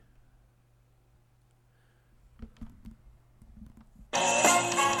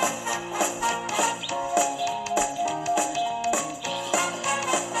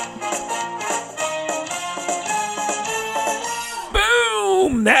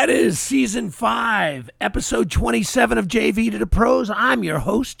Welcome. That is season 5, episode 27 of JV to the Pros. I'm your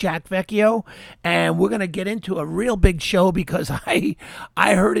host, Jack Vecchio, and we're going to get into a real big show because I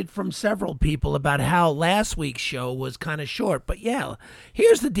heard it from several people about how last week's show was kind of short. But yeah,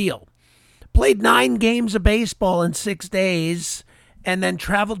 here's the deal. Played 9 games of baseball in 6 days and then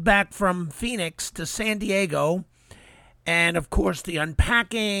traveled back from Phoenix to San Diego. And, of course, the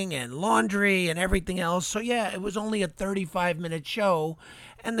unpacking and laundry and everything else. So, yeah, it was only a 35-minute show,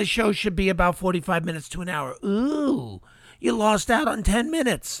 and the show should be about 45 minutes to an hour. Ooh, you lost out on 10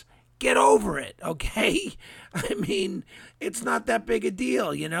 minutes. Get over it, okay? I mean, it's not that big a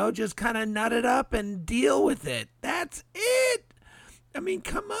deal, you know? Just kind of nut it up and deal with it. That's it. I mean,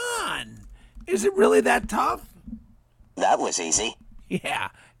 come on. Is it really that tough? That was easy. Yeah,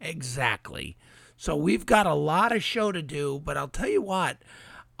 exactly. So we've got a lot of show to do, but I'll tell you what,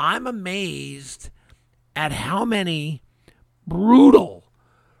 I'm amazed at how many brutal,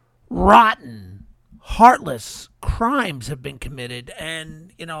 rotten, heartless crimes have been committed.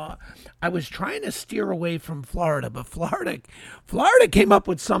 And, you know, I was trying to steer away from Florida, but Florida came up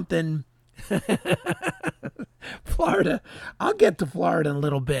with something. Florida, I'll get to Florida in a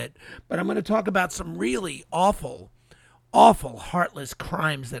little bit, but I'm going to talk about some really awful, heartless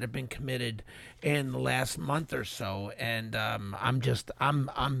crimes that have been committed in the last month or so, and I'm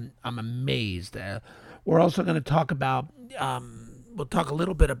amazed. We're also going to talk about we'll talk a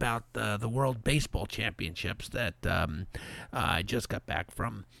little bit about the World Baseball Championships that I just got back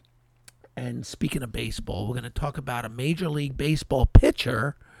from. And speaking of baseball, we're going to talk about a Major League Baseball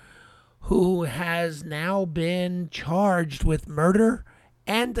pitcher who has now been charged with murder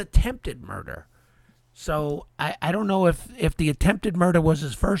and attempted murder. So I don't know if the attempted murder was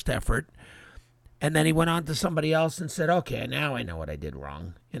his first effort, and then he went on to somebody else and said, okay, now I know what I did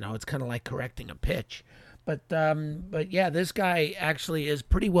wrong. You know, it's kind of like correcting a pitch. But yeah, this guy actually is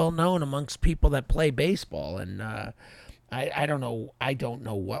pretty well known amongst people that play baseball, and I don't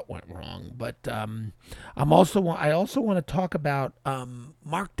know what went wrong. But I also want to talk about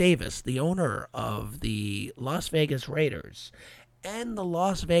Mark Davis, the owner of the Las Vegas Raiders and the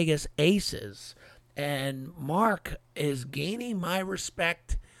Las Vegas Aces. And Mark is gaining my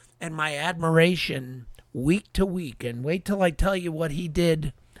respect and my admiration week to week. And wait till I tell you what he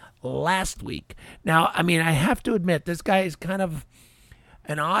did last week. Now, I mean, I have to admit, this guy is kind of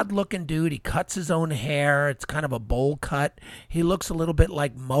an odd-looking dude. He cuts his own hair. It's kind of a bowl cut. He looks a little bit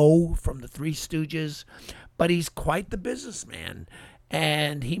like Moe from the Three Stooges. But he's quite the businessman.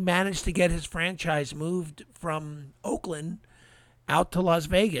 And he managed to get his franchise moved from Oakland out to Las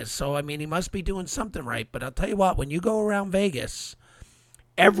Vegas. So, I mean, he must be doing something right. But I'll tell you what, when you go around Vegas,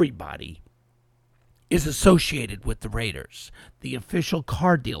 everybody is associated with the Raiders. The official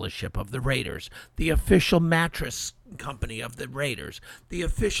car dealership of the Raiders, the official mattress company of the Raiders, the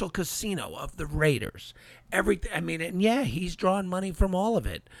official casino of the Raiders. Everything. I mean, and yeah, he's drawing money from all of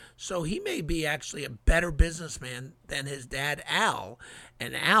it. So he may be actually a better businessman than his dad, Al.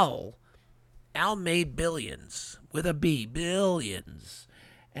 And Al made billions, with a B, billions.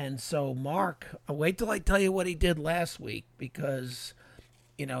 And so Mark, wait till I tell you what he did last week, because,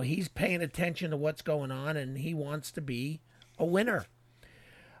 you know, he's paying attention to what's going on and he wants to be a winner.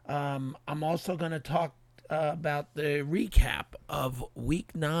 I'm also going to talk about the recap of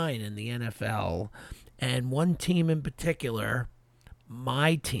Week 9 in the NFL. And one team in particular,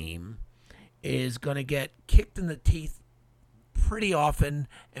 my team, is going to get kicked in the teeth pretty often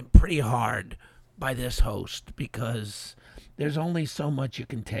and pretty hard by this host, because there's only so much you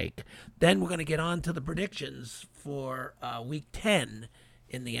can take. Then we're going to get on to the predictions for Week 10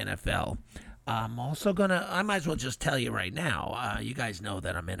 in the NFL. I might as well just tell you right now, you guys know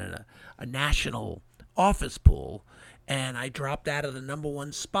that I'm in a national office pool, and I dropped out of the number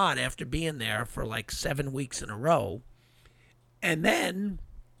 1 spot after being there for like 7 weeks in a row. And then,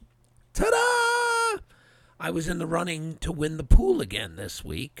 ta-da! I was in the running to win the pool again this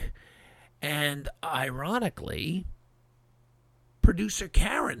week. And ironically, producer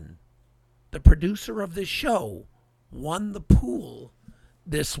Karen, the producer of this show, won the pool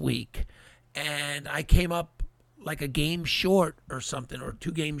this week. And I came up like a game short or something, or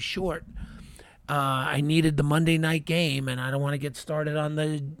 2 games short. I needed the Monday night game, and I don't want to get started on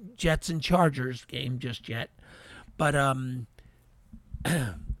the Jets and Chargers game just yet. But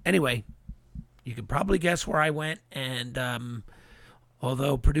anyway, you could probably guess where I went. And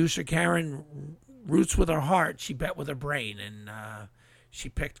although producer Karen roots with her heart, she bet with her brain, and she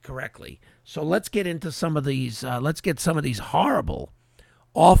picked correctly. So let's get into some of these. Let's get some of these horrible,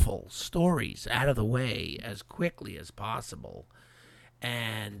 awful stories out of the way as quickly as possible.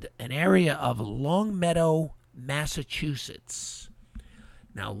 And an area of Longmeadow, Massachusetts.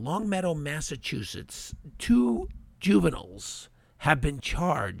 Now, Longmeadow, Massachusetts, 2 juveniles have been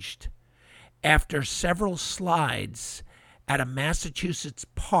charged after several slides at a Massachusetts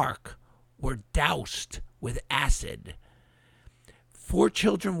park were doused with acid. 4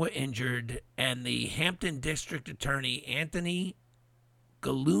 children were injured, and the Hampton District Attorney, Anthony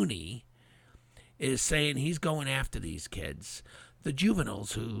Gallooni, is saying he's going after these kids. The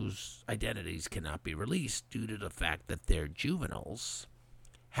juveniles, whose identities cannot be released due to the fact that they're juveniles,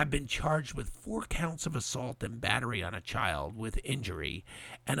 have been charged with 4 counts of assault and battery on a child with injury,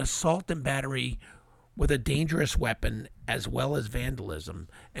 and assault and battery with a dangerous weapon, as well as vandalism.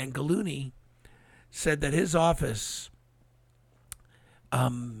 And Gallooni said that his office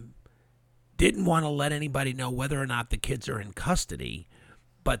didn't want to let anybody know whether or not the kids are in custody,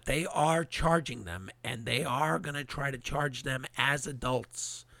 but they are charging them, and they are going to try to charge them as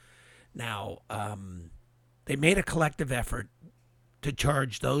adults. Now, they made a collective effort to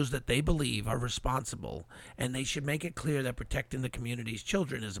charge those that they believe are responsible, and they should make it clear that protecting the community's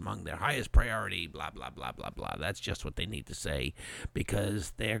children is among their highest priority, blah, blah, blah, blah, blah. That's just what they need to say,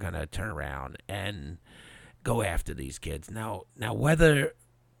 because they're going to turn around and go after these kids. Now whether,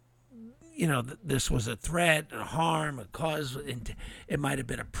 this was a threat, a harm, a cause, it might have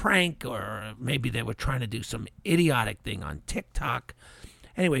been a prank, or maybe they were trying to do some idiotic thing on TikTok.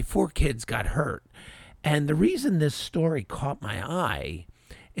 Anyway, 4 kids got hurt. And the reason this story caught my eye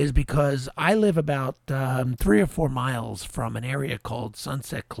is because I live about 3 or 4 miles from an area called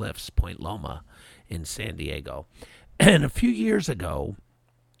Sunset Cliffs, Point Loma in San Diego. And a few years ago,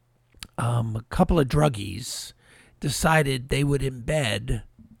 a couple of druggies decided they would embed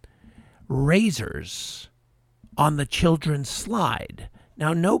razors on the children's slide.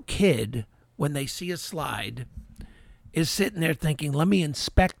 Now, no kid, when they see a slide, is sitting there thinking, let me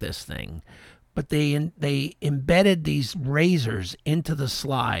inspect this thing. But they embedded these razors into the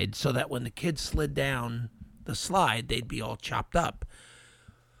slide so that when the kids slid down the slide, they'd be all chopped up.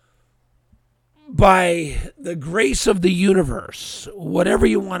 By the grace of the universe, whatever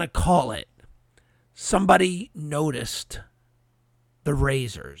you want to call it, somebody noticed the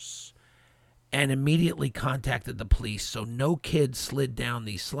razors and immediately contacted the police, so no kids slid down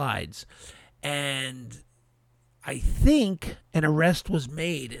these slides. And I think an arrest was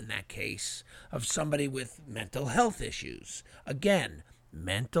made in that case of somebody with mental health issues. Again,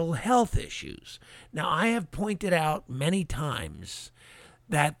 mental health issues. Now, I have pointed out many times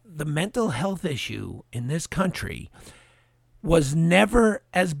that the mental health issue in this country was never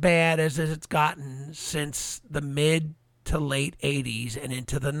as bad as it's gotten since the mid to late 80s and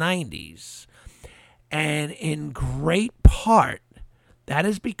into the 90s. And in great part, that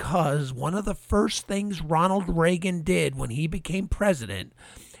is because one of the first things Ronald Reagan did when he became president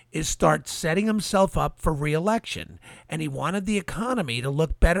is start setting himself up for re-election. And he wanted the economy to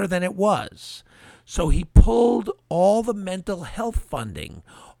look better than it was. So he pulled all the mental health funding.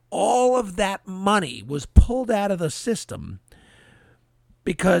 All of that money was pulled out of the system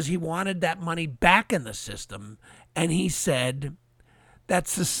because he wanted that money back in the system. And he said that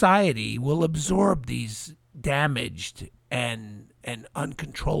society will absorb these damaged and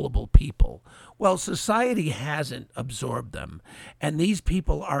uncontrollable people. Well, society hasn't absorbed them, and these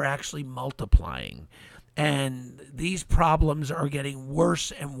people are actually multiplying, and these problems are getting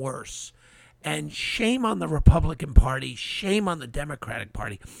worse and worse. And shame on the Republican Party, shame on the Democratic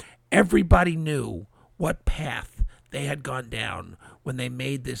Party. Everybody knew what path they had gone down when they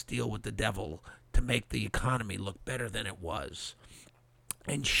made this deal with the devil to make the economy look better than it was.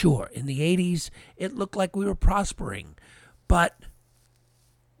 And sure, in the 80s, it looked like we were prospering, but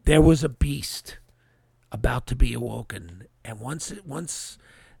there was a beast about to be awoken. And once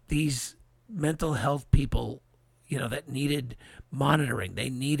these mental health people, that needed monitoring, they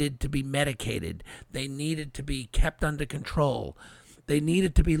needed to be medicated, they needed to be kept under control, they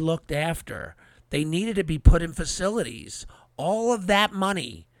needed to be looked after, they needed to be put in facilities. All of that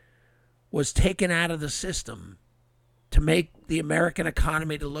money was taken out of the system to make the American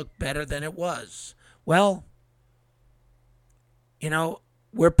economy to look better than it was. Well,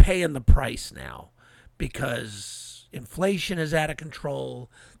 we're paying the price now because inflation is out of control.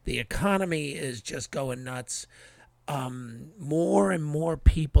 The economy is just going nuts. More and more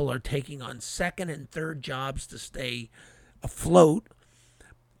people are taking on second and third jobs to stay afloat.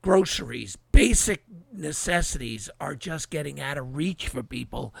 Groceries, basic necessities are just getting out of reach for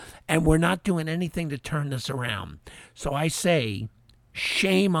people, and we're not doing anything to turn this around. So I say,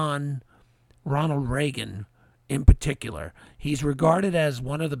 shame on Ronald Reagan in particular. He's regarded as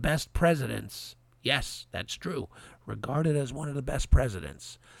one of the best presidents. Yes, that's true. Regarded as one of the best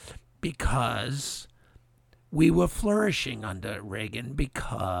presidents because we were flourishing under Reagan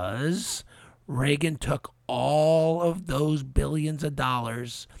because Reagan took all of those billions of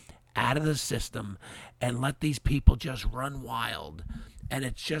dollars out of the system and let these people just run wild. And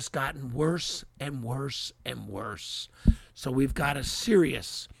it's just gotten worse and worse and worse. So we've got a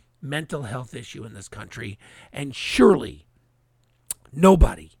serious mental health issue in this country. And surely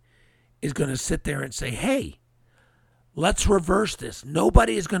nobody is going to sit there and say, hey, let's reverse this.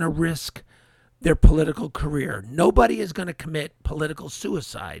 Nobody is going to risk their political career. Nobody is going to commit political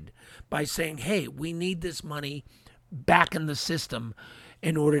suicide by saying, hey, we need this money back in the system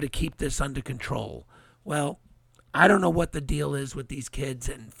in order to keep this under control. Well, I don't know what the deal is with these kids,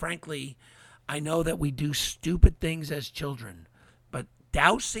 and frankly, I know that we do stupid things as children, but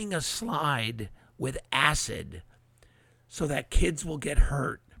dousing a slide with acid so that kids will get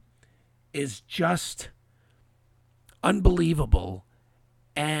hurt is just unbelievable.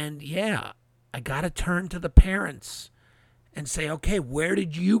 And yeah, I got to turn to the parents and say, okay, where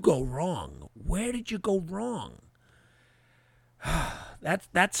did you go wrong? Where did you go wrong?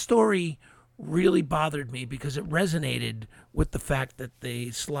 That story really bothered me because it resonated with the fact that the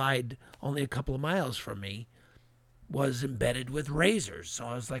slide only a couple of miles from me was embedded with razors. So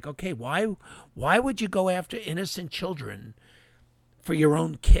I was like, okay, why would you go after innocent children for your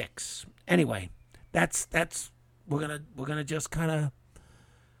own kicks? Anyway, that's we're gonna just kind of,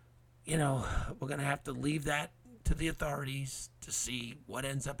 we're gonna have to leave that to the authorities to see what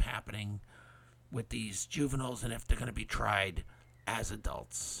ends up happening with these juveniles and if they're gonna be tried as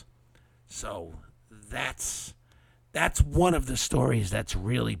adults. So that's one of the stories that's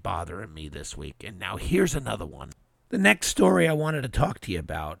really bothering me this week. And now here's another one. The next story I wanted to talk to you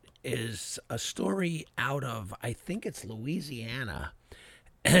about is a story out of, I think it's Louisiana.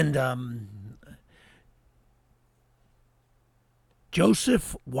 And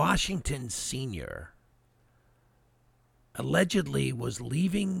Joseph Washington Sr. allegedly was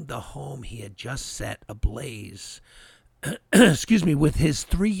leaving the home he had just set ablaze with his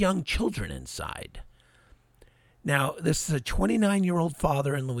 3 young children inside. Now, this is a 29-year-old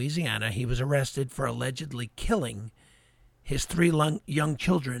father in Louisiana. He was arrested for allegedly killing his 3 young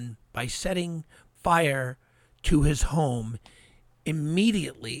children by setting fire to his home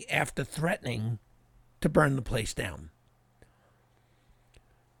immediately after threatening to burn the place down.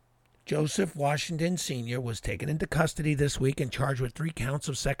 Joseph Washington Sr. was taken into custody this week and charged with 3 counts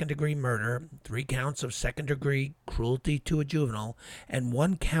of second-degree murder, 3 counts of second-degree cruelty to a juvenile, and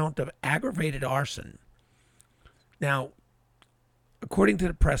 1 count of aggravated arson. Now, according to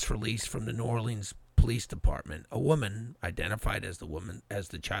the press release from the New Orleans Police Department, a woman identified as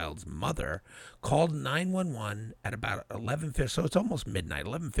the child's mother called 911 at about 11:50, so it's almost midnight,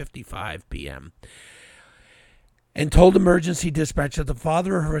 11:55 p.m., and told emergency dispatch that the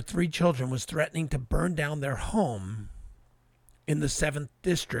father of her 3 children was threatening to burn down their home in the 7th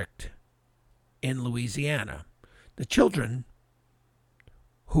District in Louisiana. The children,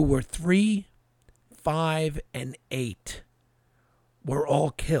 who were 3, 5, and 8, were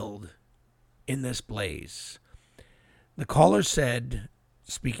all killed in this blaze. The caller said,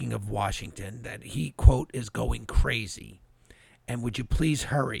 speaking of Washington, that he, quote, is going crazy, and would you please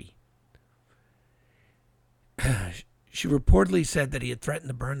hurry? She reportedly said that he had threatened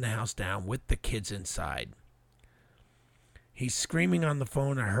to burn the house down with the kids inside. He's screaming on the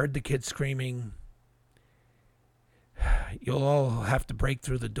phone. I heard the kids screaming. You'll all have to break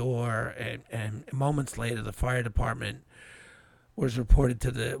through the door. And moments later, the fire department was reported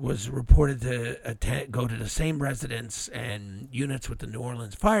to go to the same residence, and units with the New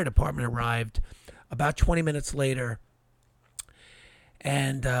Orleans Fire Department arrived about 20 minutes later,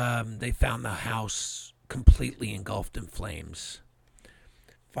 and they found the house completely engulfed in flames.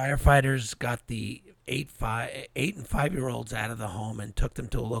 Firefighters got the 8 and 5-year-olds out of the home and took them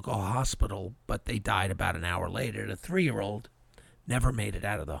to a local hospital, but they died about an hour later. The 3-year-old never made it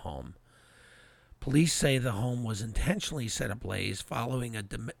out of the home. Police say the home was intentionally set ablaze following a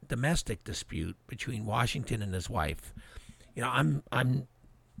domestic dispute between Washington and his wife. I'm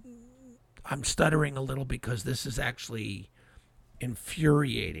stuttering a little because this is actually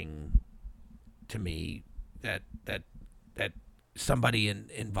infuriating to me that somebody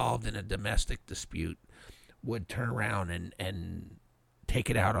involved in a domestic dispute would turn around and take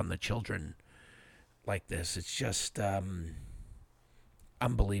it out on the children like this. It's just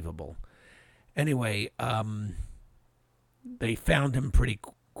unbelievable. Anyway, they found him pretty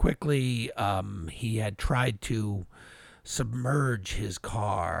quickly. He had tried to submerge his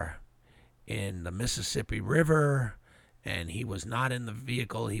car in the Mississippi River, and he was not in the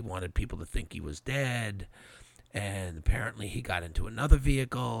vehicle. He wanted people to think he was dead. And apparently he got into another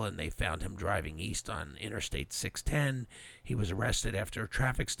vehicle, and they found him driving east on Interstate 610. He was arrested after a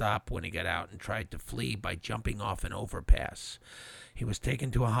traffic stop when he got out and tried to flee by jumping off an overpass. He was taken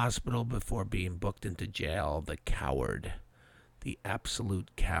to a hospital before being booked into jail. The coward. The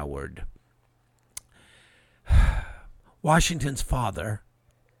absolute coward. Washington's father,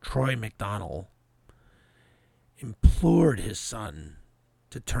 Troy McDonnell, implored his son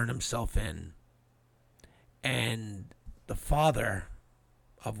to turn himself in. And the father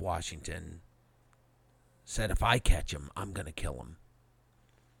of Washington said, if I catch him, I'm going to kill him.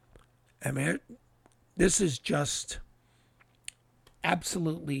 I mean, this is just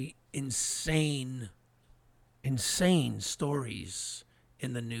absolutely insane stories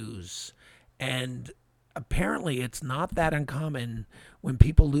in the news. And apparently it's not that uncommon when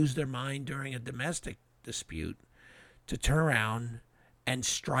people lose their mind during a domestic dispute to turn around and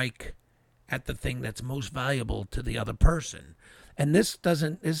strike at the thing that's most valuable to the other person. And this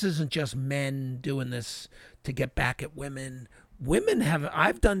isn't just men doing this to get back at women.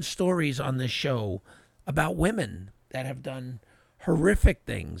 I've done stories on this show about women that have done horrific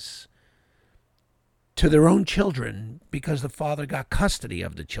things to their own children because the father got custody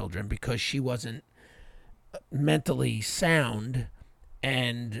of the children because she wasn't mentally sound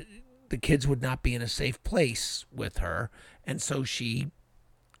and the kids would not be in a safe place with her. And so she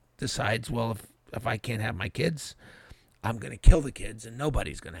decides, well, if I can't have my kids, I'm going to kill the kids and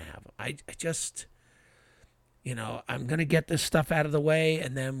nobody's going to have them. I just, I'm going to get this stuff out of the way,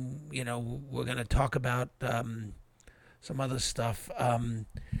 and then, we're going to talk about some other stuff. The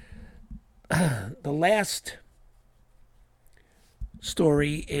last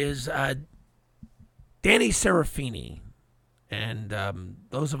story is Danny Serafini. And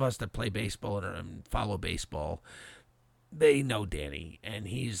those of us that play baseball and follow baseball, they know Danny, and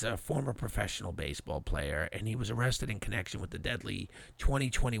he's a former professional baseball player, and he was arrested in connection with the deadly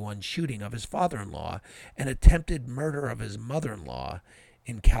 2021 shooting of his father-in-law and attempted murder of his mother-in-law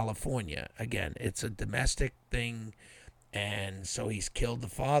in California. Again, it's a domestic thing, and so he's killed the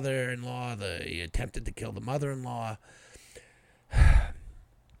father-in-law, he attempted to kill the mother-in-law.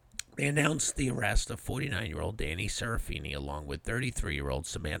 They announced the arrest of 49-year-old Danny Serafini along with 33-year-old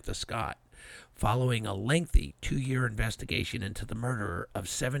Samantha Scott, following a lengthy 2-year investigation into the murder of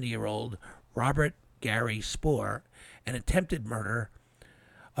 70-year-old Robert Gary Spoor and attempted murder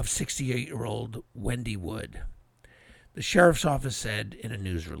of 68-year-old Wendy Wood. The sheriff's office said in a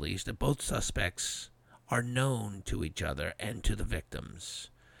news release that both suspects are known to each other and to the victims.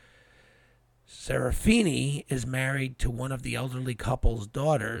 Serafini is married to one of the elderly couple's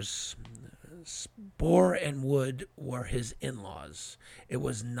daughters. Spoor and Wood were his in-laws. It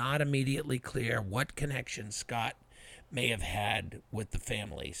was not immediately clear what connection Scott may have had with the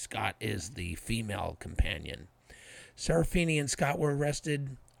family. Scott is the female companion. Serafini and Scott were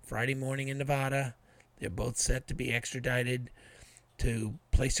arrested Friday morning in Nevada. They're both set to be extradited to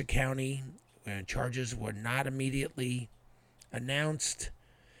Placer County, where charges were not immediately announced.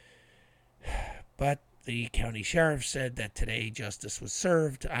 But the county sheriff said that today justice was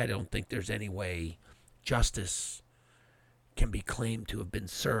served. I don't think there's any way justice can be claimed to have been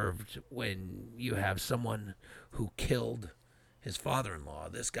served when you have someone who killed his father-in-law.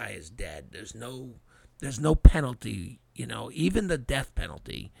 This guy is dead. There's no penalty, even the death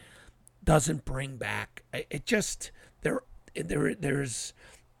penalty doesn't bring back. It just there's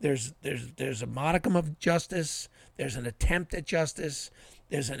a modicum of justice. There's an attempt at justice.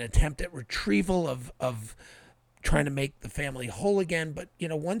 There's an attempt at retrieval of trying to make the family whole again. But,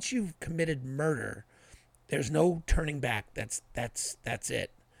 once you've committed murder, there's no turning back. That's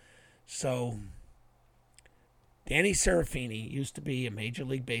it. So Danny Serafini used to be a Major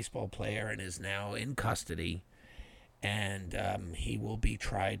League Baseball player and is now in custody. And he will be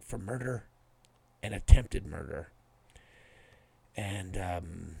tried for murder and attempted murder. And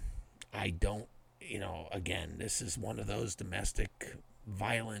I don't, again, this is one of those domestic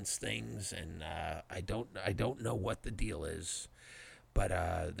violence things, and I don't know what the deal is, but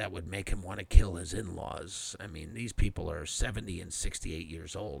that would make him want to kill his in-laws. I mean, these people are 70 and 68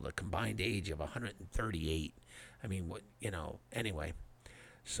 years old, a combined age of 138. I mean, what, anyway.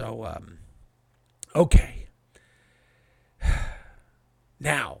 So, okay.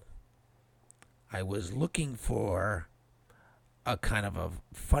 Now, I was looking for a kind of a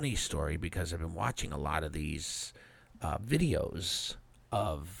funny story because I've been watching a lot of these videos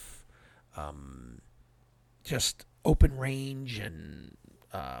of just open range and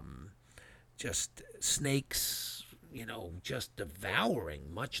just snakes, just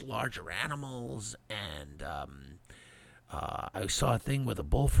devouring much larger animals, and I saw a thing with a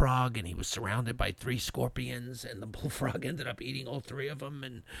bullfrog, and he was surrounded by 3 scorpions, and the bullfrog ended up eating all 3 of them.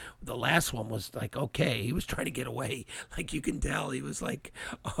 And the last one was like, okay, he was trying to get away. Like, you can tell, he was like,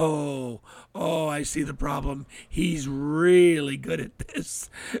 oh, I see the problem. He's really good at this.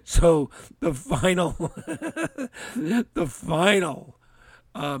 So the final, the final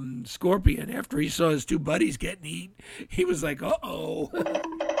scorpion, after he saw his 2 buddies getting eaten, he was like, uh-oh.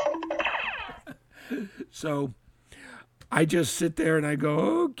 So I just sit there and I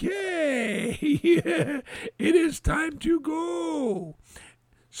go, okay, it is time to go.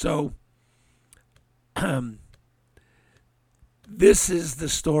 So this is the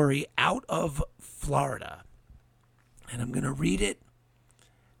story out of Florida. And I'm going to read it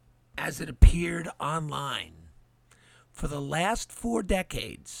as it appeared online. For the last 4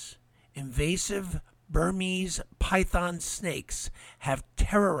 decades, invasive Burmese python snakes have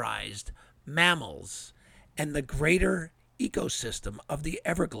terrorized mammals and the greater ecosystem of the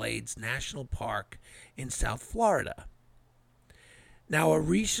Everglades National Park in South Florida. Now, a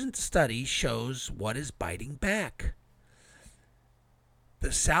recent study shows what is biting back.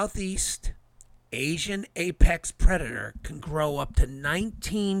 The Southeast Asian apex predator can grow up to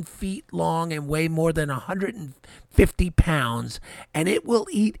 19 feet long and weigh more than 150 pounds, and it will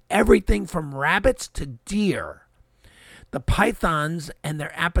eat everything from rabbits to deer. The pythons and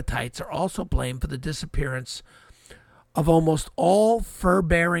their appetites are also blamed for the disappearance of almost all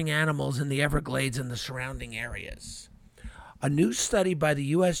fur-bearing animals in the Everglades and the surrounding areas. A new study by the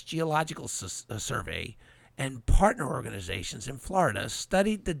U.S. Geological Survey and partner organizations in Florida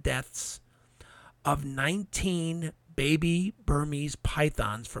studied the deaths of 19 baby Burmese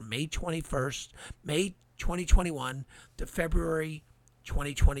pythons from May 2021 to February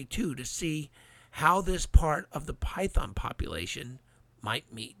 2022 to see how this part of the python population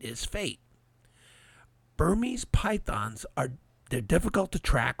might meet its fate. Burmese pythons they're difficult to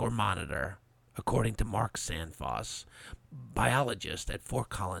track or monitor, according to Mark Sanfoss, biologist at Fort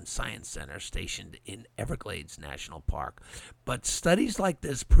Collins Science Center stationed in Everglades National Park. But studies like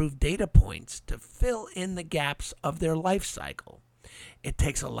this prove data points to fill in the gaps of their life cycle. It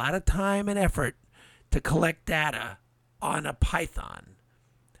takes a lot of time and effort to collect data on a python.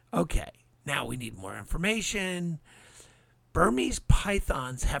 Okay, now we need more information. Burmese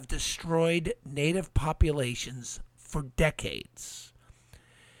pythons have destroyed native populations for decades.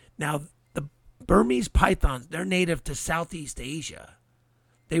 Now, the Burmese pythons, they're native to Southeast Asia.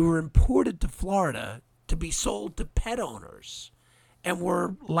 They were imported to Florida to be sold to pet owners and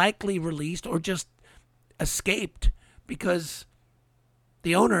were likely released or just escaped because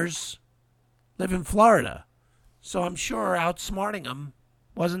the owners live in Florida. So I'm sure outsmarting them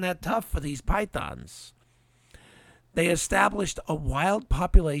wasn't that tough for these pythons. They established a wild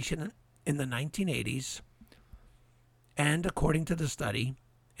population in the 1980s, and according to the study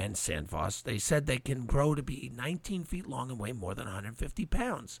and Sanfoss, they said they can grow to be 19 feet long and weigh more than 150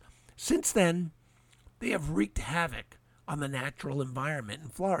 pounds. Since then, they have wreaked havoc on the natural environment in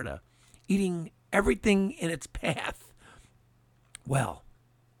Florida, eating everything in its path. Well,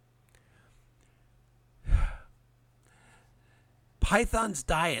 pythons'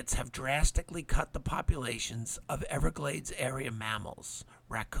 diets have drastically cut the populations of Everglades area mammals.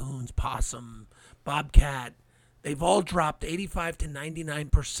 Raccoons, possum, bobcat, they've all dropped 85 to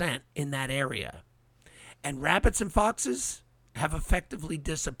 99% in that area. And rabbits and foxes have effectively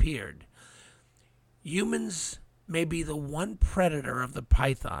disappeared. Humans may be the one predator of the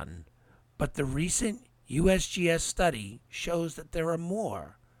python, but the recent USGS study shows that there are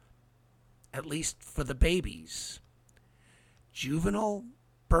more, at least for the babies. Juvenile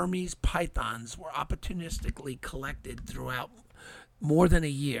Burmese pythons were opportunistically collected throughout more than a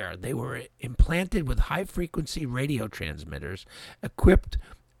year. They were implanted with high-frequency radio transmitters, equipped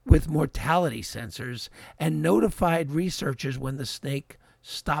with mortality sensors, and notified researchers when the snake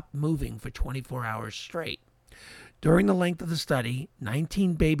stopped moving for 24 hours straight. During the length of the study,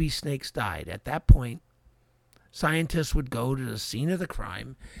 19 baby snakes died. At that point, scientists would go to the scene of the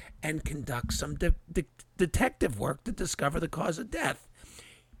crime and conduct some detective work to discover the cause of death.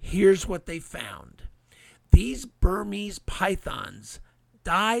 Here's what they found. These Burmese pythons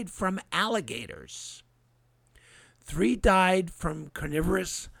died from alligators. 3 died from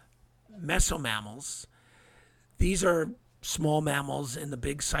carnivorous mesomammals. These are small mammals in the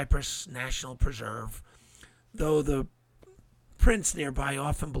Big Cypress National Preserve, though the prints nearby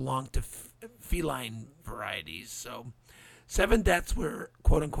often belong to feline varieties. So 7 deaths were,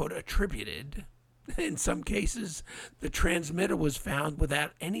 quote-unquote, attributed. In some cases, the transmitter was found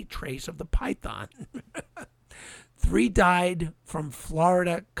without any trace of the python. 3 died from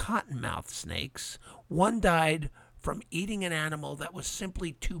Florida cottonmouth snakes. 1 died from eating an animal that was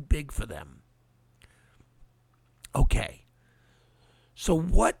simply too big for them. Okay. So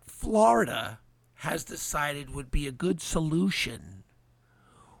what Florida has decided would be a good solution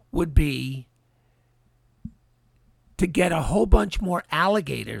would be to get a whole bunch more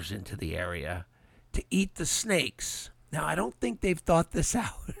alligators into the area to eat the snakes. Now, I don't think they've thought this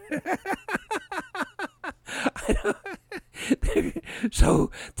out. So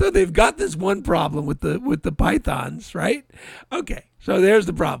they've got this one problem with the pythons, right? Okay, so there's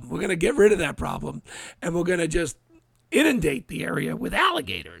the problem. We're going to get rid of that problem, and we're going to just inundate the area with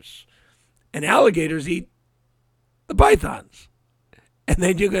alligators. And alligators eat the pythons. And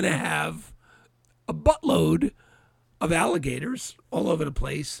then you're going to have a buttload of alligators all over the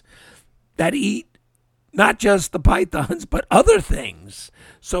place that eat not just the pythons, but other things.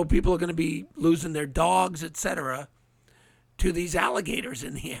 So people are going to be losing their dogs, etc., to these alligators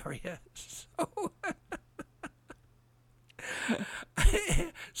in the area.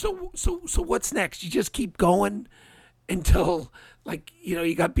 So what's next? You just keep going until, like,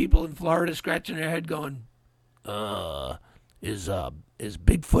 you got people in Florida scratching their head going, is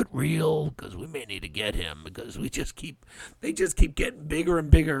Bigfoot real? Because we may need to get him, because they just keep getting bigger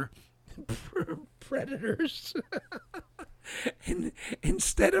and bigger predators. And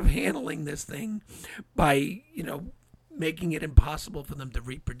instead of handling this thing by, making it impossible for them to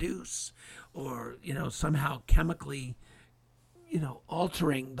reproduce, or, somehow chemically,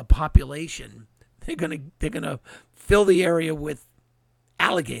 altering the population, they're gonna fill the area with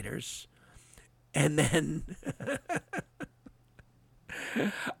alligators, and then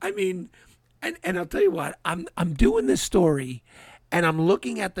I mean, and I'll tell you what, I'm doing this story, and I'm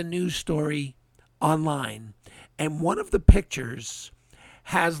looking at the news story online, and one of the pictures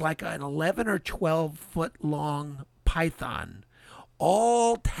has like an 11 or 12 foot long python,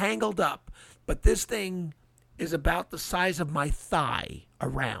 all tangled up, but this thing is about the size of my thigh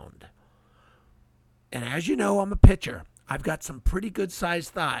around. And as you know, I'm a pitcher. I've got some pretty good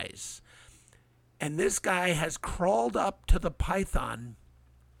sized thighs. And this guy has crawled up to the python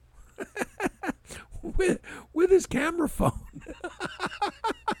with his camera phone.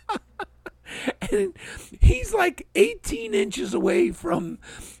 And he's like 18 inches away from,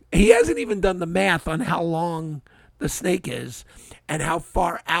 he hasn't even done the math on how long the snake is and how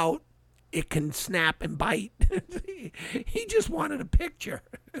far out it can snap and bite. He just wanted a picture.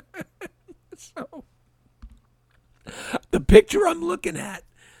 So the picture I'm looking at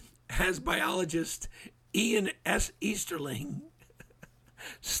has biologist Ian S. Easterling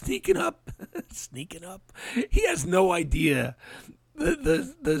sneaking up. He has no idea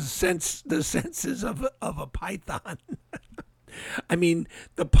the senses of a python. I mean,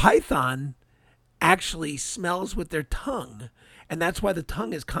 the python actually smells with their tongue, and that's why the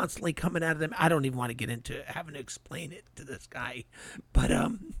tongue is constantly coming out of them. I don't even want to get into having to explain it to this guy, but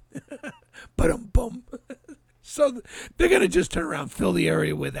boom. So they're going to just turn around, fill the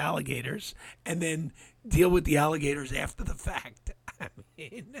area with alligators, and then deal with the alligators after the fact. I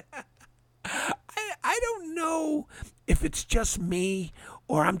mean, I don't know if it's just me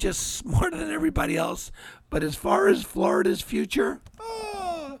or I'm just smarter than everybody else, but as far as Florida's future,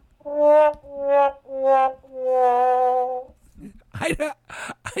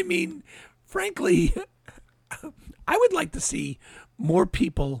 I mean, frankly, I would like to see more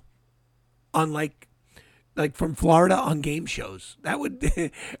people on like from Florida on game shows. That would,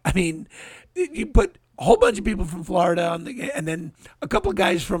 I mean, you put a whole bunch of people from Florida on and then a couple of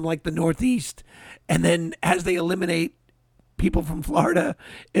guys from like the Northeast, and then as they eliminate people from Florida,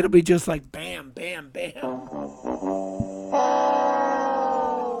 it'll be just like bam, bam, bam.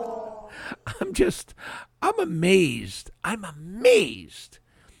 I'm amazed. I'm amazed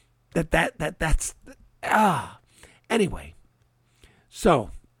that's anyway.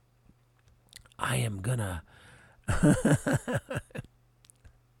 So I am gonna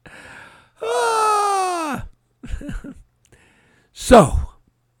So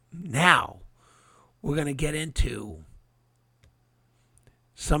now we're gonna get into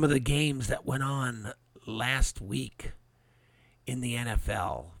some of the games that went on last week in the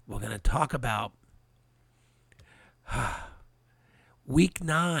NFL. We're gonna talk about week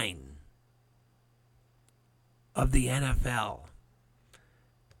 9 of the NFL.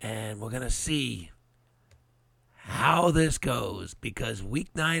 And we're going to see how this goes, because week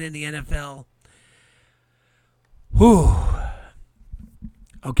 9 in the NFL,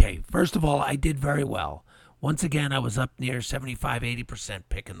 Okay, first of all, I did very well. Once again, I was up near 75-80%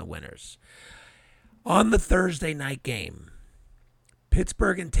 picking the winners. On the Thursday night game,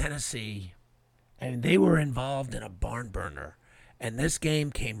 Pittsburgh and Tennessee, and they were involved in a barn burner. And this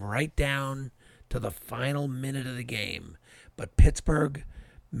game came right down to the final minute of the game. But Pittsburgh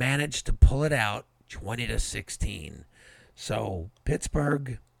managed to pull it out 20-16. So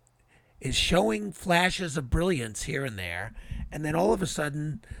Pittsburgh is showing flashes of brilliance here and there, and then all of a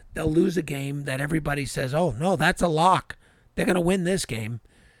sudden they'll lose a game that everybody says, oh, no, that's a lock. They're going to win this game.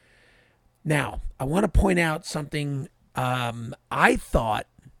 Now, I want to point out something. I thought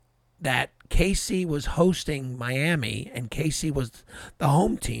that KC was hosting Miami, and KC was the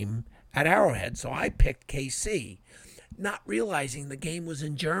home team at Arrowhead, so I picked KC, not realizing the game was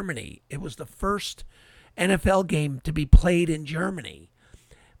in Germany. It was the first NFL game to be played in Germany,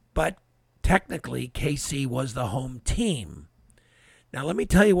 but technically KC was the home team. Now, let me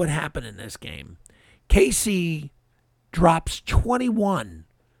tell you what happened in this game. KC drops 21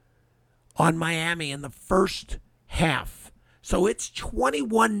 on Miami in the first half. So it's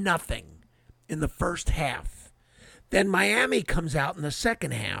 21-0 in the first half. Then Miami comes out in the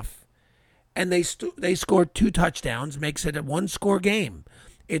second half, and they scored 2 touchdowns, makes it a one-score game.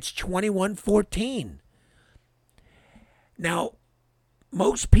 It's 21-14. Now,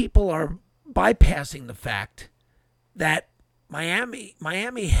 most people are bypassing the fact that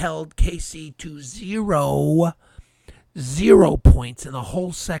Miami held KC to 0 points in the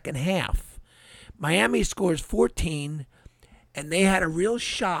whole second half. Miami scores 14, and they had a real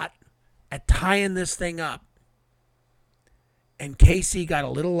shot at tying this thing up. And KC got a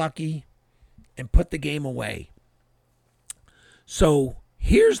little lucky and put the game away. So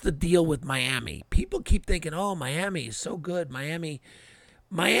here's the deal with Miami. People keep thinking, oh, Miami is so good. Miami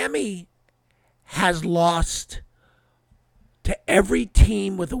has lost to every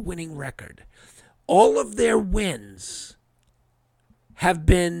team with a winning record. All of their wins have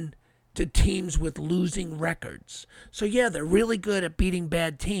been to teams with losing records. So, yeah, they're really good at beating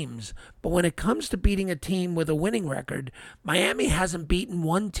bad teams. But when it comes to beating a team with a winning record, Miami hasn't beaten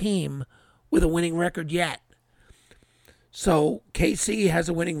one team with a winning record yet. So, KC has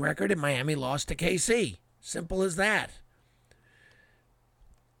a winning record, and Miami lost to KC. Simple as that.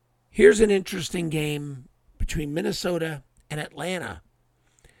 Here's an interesting game between Minnesota and Atlanta.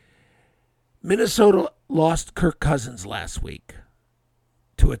 Minnesota lost Kirk Cousins last week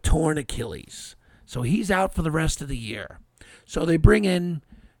to a torn Achilles. So he's out for the rest of the year. So they bring in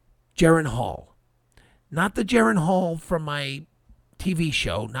Jaron Hall. Not the Jaron Hall from my TV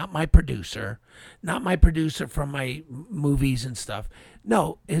show, not my producer from my movies and stuff.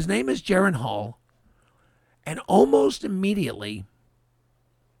 No, his name is Jaron Hall. And almost immediately,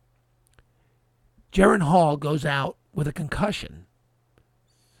 Jaron Hall goes out with a concussion.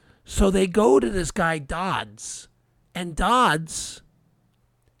 So they go to this guy Dodds, and Dodds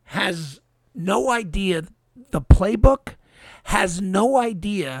has no idea the playbook, has no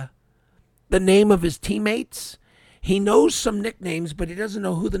idea the name of his teammates. He knows some nicknames, but he doesn't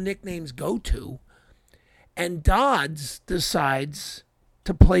know who the nicknames go to. And Dodds decides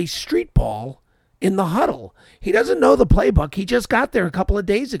to play street ball in the huddle. He doesn't know the playbook. He just got there a couple of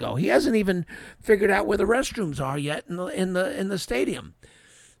days ago. He hasn't even figured out where the restrooms are yet in the stadium.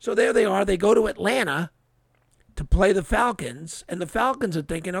 So there they are. They go to Atlanta to play the Falcons, and the Falcons are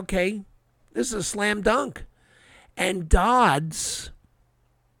thinking, okay, this is a slam dunk. And Dodds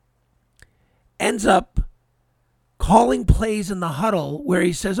ends up calling plays in the huddle where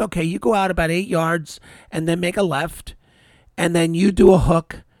he says, okay, you go out about 8 yards and then make a left, and then you do a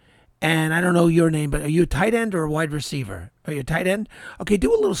hook. And I don't know your name, but are you a tight end or a wide receiver? Are you a tight end? Okay,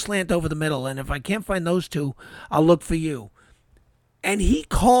 do a little slant over the middle, and if I can't find those two, I'll look for you. And he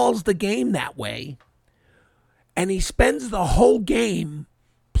calls the game that way, and he spends the whole game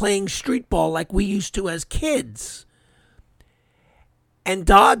playing street ball like we used to as kids. And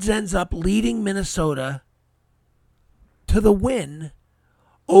Dodds ends up leading Minnesota to the win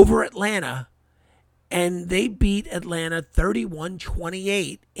over Atlanta, and they beat Atlanta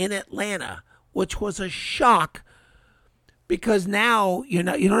 31-28 in Atlanta, which was a shock because now you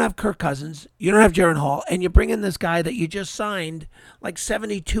don't have Kirk Cousins, you don't have Jaron Hall, and you bring in this guy that you just signed like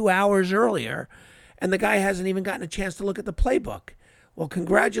 72 hours earlier, and the guy hasn't even gotten a chance to look at the playbook. Well,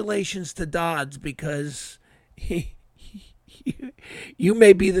 congratulations to Dodds, because you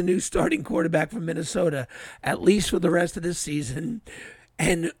may be the new starting quarterback for Minnesota, at least for the rest of this season.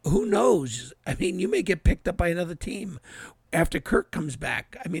 And who knows? I mean, you may get picked up by another team after Kirk comes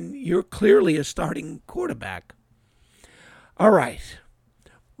back. I mean, you're clearly a starting quarterback. All right.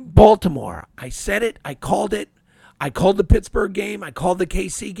 Baltimore. I said it. I called it. I called the Pittsburgh game. I called the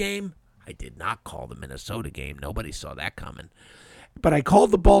KC game. I did not call the Minnesota game. Nobody saw that coming. But I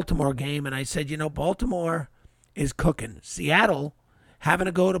called the Baltimore game, and I said, Baltimore is cooking. Seattle, having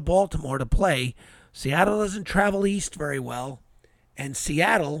to go to Baltimore to play. Seattle doesn't travel east very well. And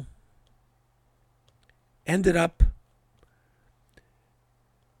Seattle ended up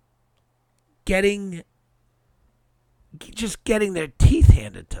getting their teeth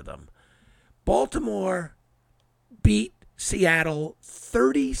handed to them. Baltimore beat Seattle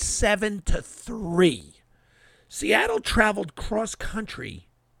 37-3. Seattle traveled cross country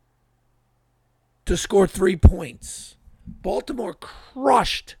to score 3 points. Baltimore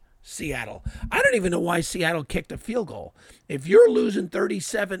crushed Seattle. I don't even know why Seattle kicked a field goal. If you're losing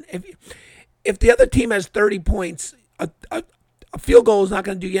 37, if the other team has 30 points, a field goal is not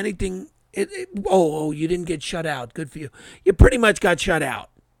going to do you anything. You didn't get shut out. Good for you. You pretty much got shut out.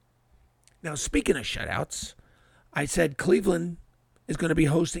 Now, speaking of shutouts, I said Cleveland is going to be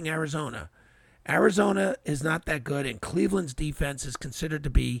hosting Arizona. Arizona is not that good, and Cleveland's defense is considered to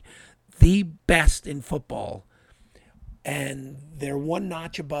be the best in football. And they're one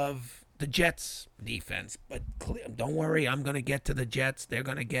notch above the Jets' defense. But don't worry, I'm going to get to the Jets. They're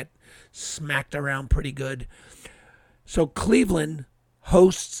going to get smacked around pretty good. So Cleveland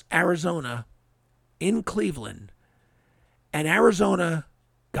hosts Arizona in Cleveland. And Arizona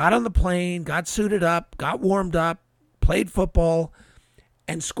got on the plane, got suited up, got warmed up, played football,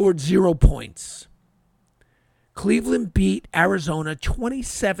 and scored 0 points. Cleveland beat Arizona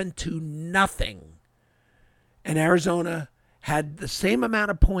 27-0. And Arizona had the same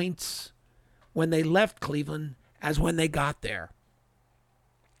amount of points when they left Cleveland as when they got there.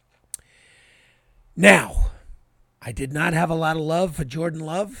 Now, I did not have a lot of love for Jordan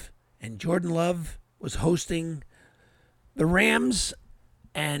Love, and Jordan Love was hosting the Rams,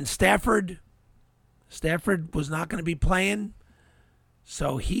 and Stafford was not going to be playing,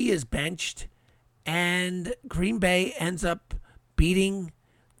 so he is benched, and Green Bay ends up beating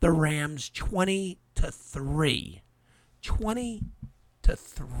the Rams 20-3. 20-3.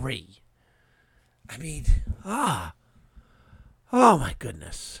 I mean, oh my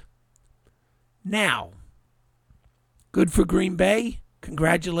goodness. Now, good for Green Bay.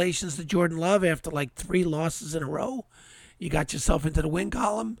 Congratulations to Jordan Love after like 3 losses in a row. You got yourself into the win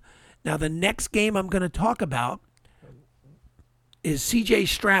column. Now, the next game I'm going to talk about is C.J.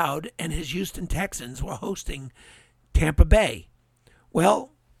 Stroud and his Houston Texans were hosting Tampa Bay.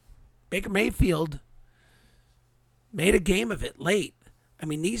 Well, Baker Mayfield made a game of it late. I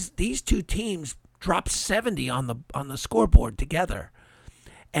mean, these two teams dropped 70 on the scoreboard together.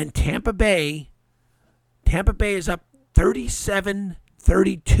 And Tampa Bay is up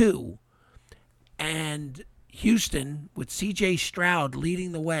 37-32. And Houston, with C.J. Stroud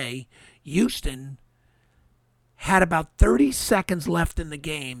leading the way, Houston had about 30 seconds left in the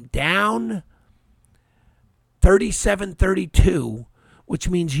game, down 37-32, which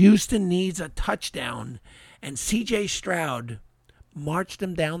means Houston needs a touchdown. And C.J. Stroud marched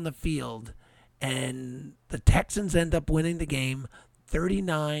them down the field, and the Texans end up winning the game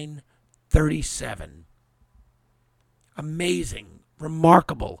 39-37. Amazing.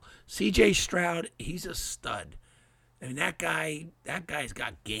 Remarkable. C.J. Stroud, he's a stud. I mean, that guy's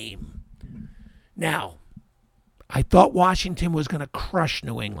got game. Now, I thought Washington was going to crush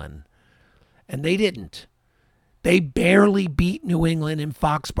New England, and they didn't. They barely beat New England in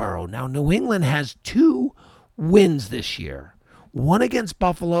Foxborough. Now, New England has 2 wins this year. One against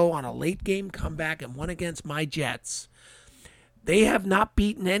Buffalo on a late game comeback and one against my Jets. They have not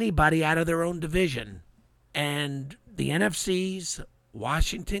beaten anybody out of their own division. And the NFC's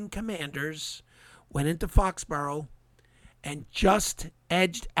Washington Commanders went into Foxborough and just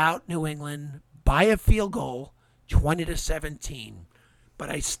edged out New England by a field goal, 20-17. But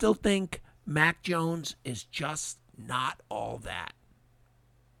I still think Mac Jones is just not all that.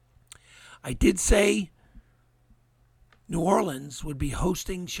 I did say New Orleans would be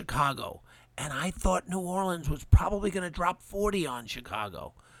hosting Chicago, and I thought New Orleans was probably going to drop 40 on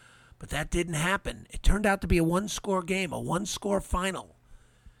Chicago. But that didn't happen. It turned out to be a 1-score game, a 1-score final.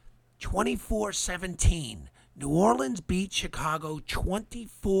 24-17. New Orleans beat Chicago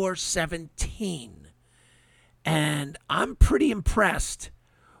 24-17. And I'm pretty impressed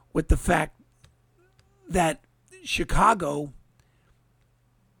with the fact that Chicago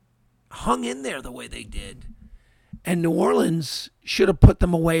hung in there the way they did. And New Orleans should have put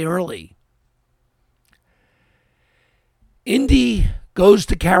them away early. Indy goes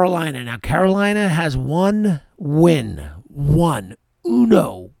to Carolina. Now, Carolina has 1 win. 1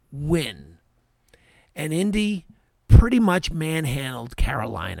 win. And Indy pretty much manhandled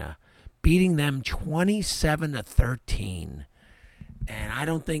Carolina, beating them 27-13. And I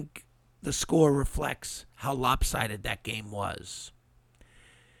don't think the score reflects how lopsided that game was.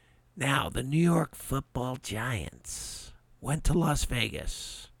 Now, the New York Football Giants went to Las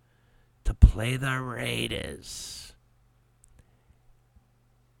Vegas to play the Raiders.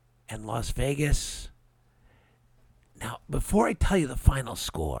 And Las Vegas before I tell you the final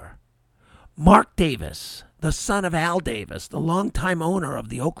score, Mark Davis, the son of Al Davis, the longtime owner of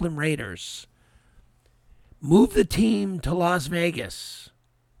the Oakland Raiders, moved the team to Las Vegas.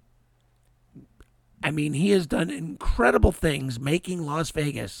 I mean, he has done incredible things making Las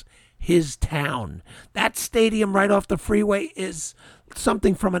Vegas his town. That stadium right off the freeway is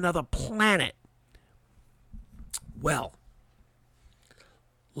something from another planet. Well,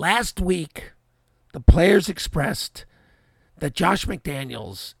 last week, the players expressed that Josh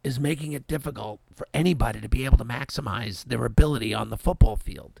McDaniels is making it difficult for anybody to be able to maximize their ability on the football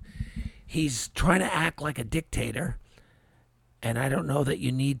field. He's trying to act like a dictator, and I don't know that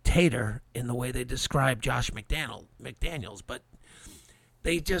you need tater in the way they describe Josh McDaniels, but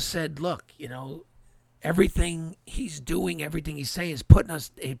they just said, look, everything he's doing, everything he's saying is putting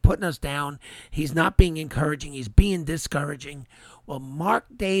us down. He's not being encouraging. He's being discouraging. Well, Mark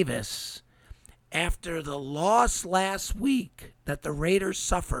Davis, after the loss last week that the Raiders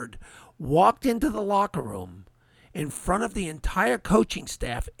suffered, walked into the locker room in front of the entire coaching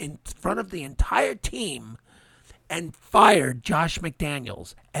staff, in front of the entire team, and fired Josh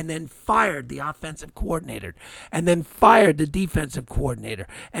McDaniels, and then fired the offensive coordinator, and then fired the defensive coordinator,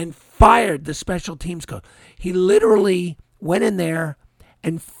 and fired the special teams coach. He literally went in there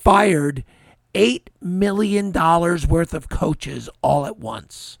and fired $8 million worth of coaches all at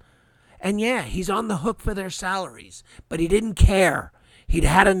once. And yeah, he's on the hook for their salaries, but he didn't care. He'd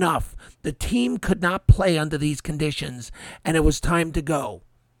had enough. The team could not play under these conditions, and it was time to go.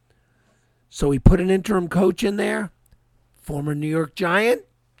 So he put an interim coach in there, former New York Giant,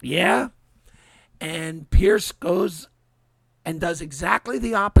 yeah. And Pierce goes and does exactly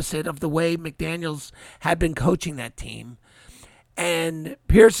the opposite of the way McDaniels had been coaching that team. And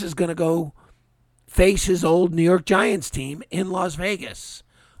Pierce is going to go face his old New York Giants team in Las Vegas.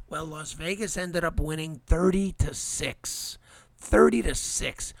 Well, Las Vegas ended up winning 30-6.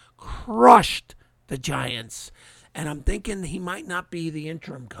 30-6. Crushed the Giants. And I'm thinking he might not be the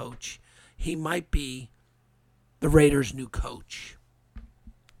interim coach. He might be the Raiders' new coach.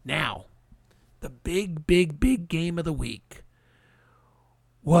 Now, the big game of the week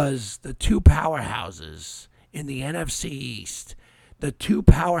was the two powerhouses in the NFC East. The two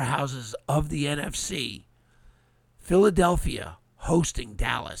powerhouses of the NFC. Philadelphia hosting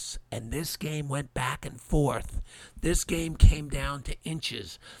Dallas. And this game went back and forth. This game came down to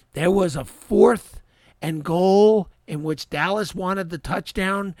inches. There was a 4th and goal in which Dallas wanted the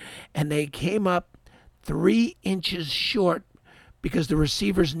touchdown, and they came up 3 inches short because the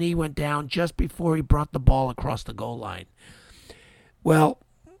receiver's knee went down just before he brought the ball across the goal line. Well,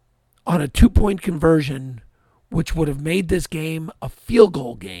 on a 2-point conversion, which would have made this game a field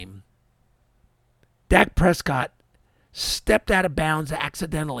goal game, Dak Prescott stepped out of bounds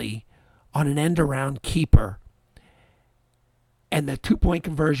accidentally on an end-around keeper, and the 2-point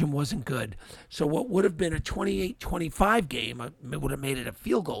conversion wasn't good. So what would have been a 28-25 game, it would have made it a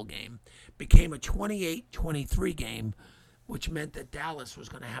field goal game, became a 28-23 game, which meant that Dallas was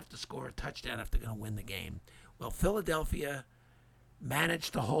going to have to score a touchdown if they're going to win the game. Well, Philadelphia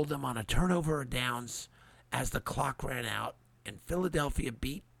managed to hold them on a turnover of downs as the clock ran out, and Philadelphia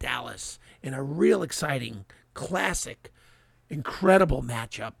beat Dallas in a real exciting, classic, incredible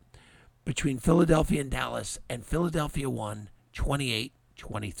matchup between Philadelphia and Dallas, and Philadelphia won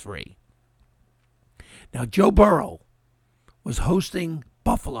 28-23. Now, Joe Burrow was hosting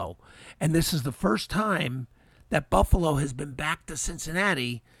Buffalo, and this is the first time that Buffalo has been back to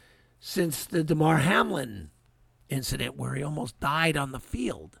Cincinnati since the Damar Hamlin incident where he almost died on the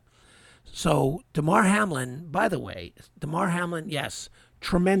field. So Damar Hamlin, by the way, yes,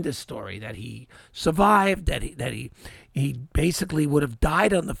 tremendous story that he survived, that he basically would have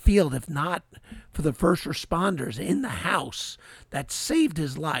died on the field if not for the first responders in the house that saved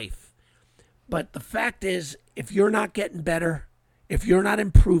his life. But the fact is, if you're not getting better, if you're not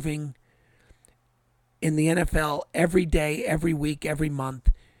improving in the NFL every day, every week, every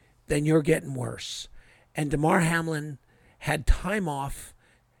month, then you're getting worse. And Damar Hamlin had time off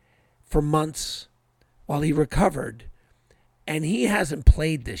for months while he recovered, and he hasn't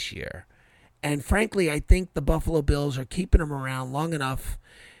played this year. And frankly, I think the Buffalo Bills are keeping him around long enough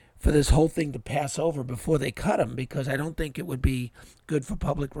for this whole thing to pass over before they cut him, because I don't think it would be good for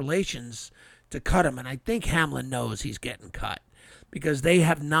public relations to cut him. And I think Hamlin knows he's getting cut because they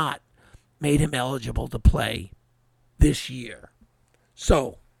have not made him eligible to play this year.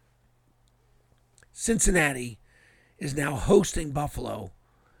 So, Cincinnati is now hosting Buffalo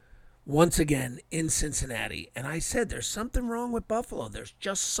once again in Cincinnati. And I said there's something wrong with Buffalo. There's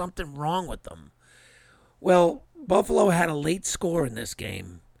just something wrong with them. Well, Buffalo had a late score in this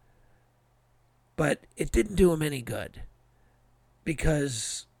game, but it didn't do them any good.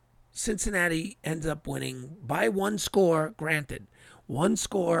 because Cincinnati ends up winning by one score, granted. One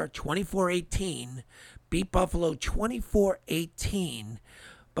score, 24-18, beat Buffalo 24-18,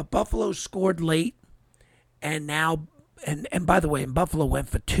 but Buffalo scored late, and now, and by the way, and Buffalo went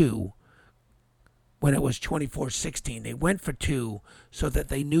for two when it was 24-16. They went for two so that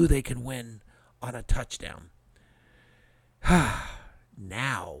they knew they could win on a touchdown.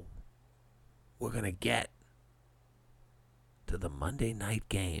 Now, we're going to get to the Monday night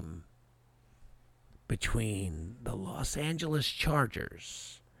game between the Los Angeles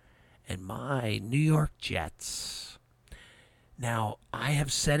Chargers and my New York Jets. Now, I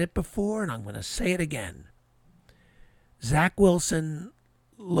have said it before, and I'm going to say it again. Zach Wilson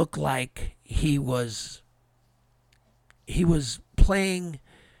looked like he was playing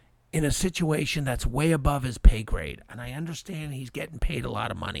in a situation that's way above his pay grade. And I understand he's getting paid a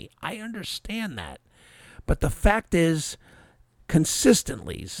lot of money. I understand that. But the fact is,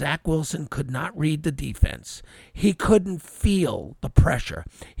 consistently, Zach Wilson could not read the defense. He couldn't feel the pressure.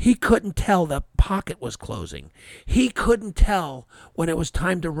 He couldn't tell the pocket was closing. He couldn't tell when it was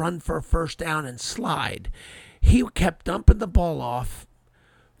time to run for a first down and slide. He kept dumping the ball off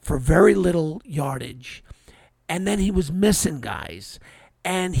for very little yardage, and then he was missing guys,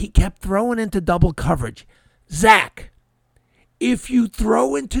 and he kept throwing into double coverage. Zach, if you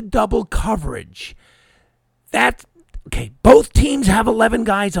throw into double coverage, that's okay, both teams have 11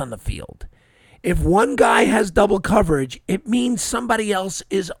 guys on the field. If one guy has double coverage, it means somebody else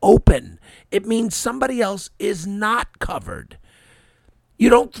is open. It means somebody else is not covered. You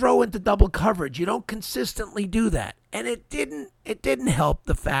don't throw into double coverage. You don't consistently do that. And it didn't help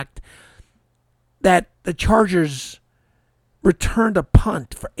the fact that the Chargers returned a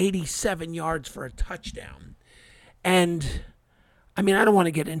punt for 87 yards for a touchdown. And I mean, I don't want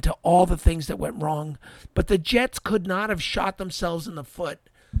to get into all the things that went wrong, but the Jets could not have shot themselves in the foot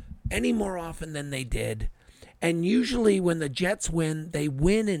any more often than they did. And usually when the Jets win, they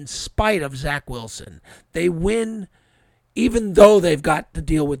win in spite of Zach Wilson. They win even though they've got to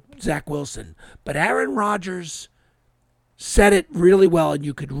deal with Zach Wilson. But Aaron Rodgers said it really well, and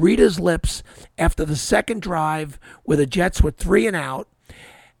you could read his lips after the second drive where the Jets were 3 and out,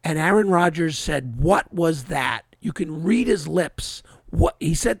 and Aaron Rodgers said, "What was that?" You can read his lips. What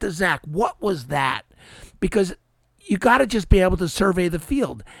he said to Zach, "What was that?" Because you got to just be able to survey the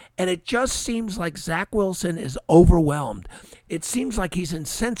field. And it just seems like Zach Wilson is overwhelmed. It seems like he's in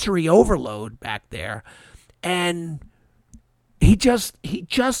sensory overload back there. And he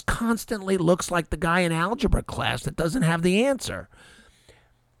just constantly looks like the guy in algebra class that doesn't have the answer.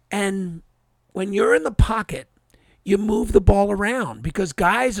 And when you're in the pocket, you move the ball around because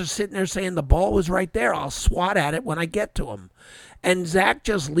guys are sitting there saying the ball was right there. I'll swat at it when I get to him. And Zach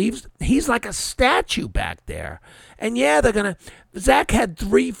just leaves. He's like a statue back there. And yeah, Zach had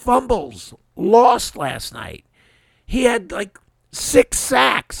 3 fumbles lost last night. He had like 6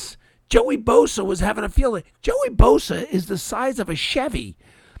 sacks. Joey Bosa was having a field day. Joey Bosa is the size of a Chevy.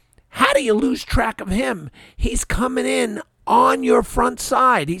 How do you lose track of him? He's coming in on your front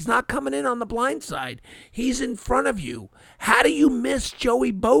side. He's not coming in on the blind side. He's in front of you. How do you miss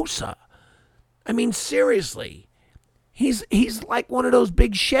Joey Bosa? I mean, seriously. He's like one of those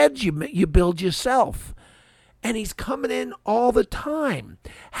big sheds you build yourself. And he's coming in all the time.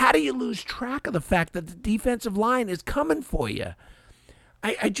 How do you lose track of the fact that the defensive line is coming for you?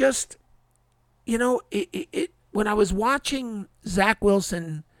 I just, when I was watching Zach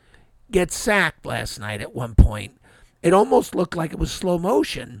Wilson get sacked last night at one point, it almost looked like it was slow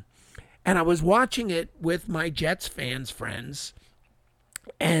motion. And I was watching it with my Jets fans friends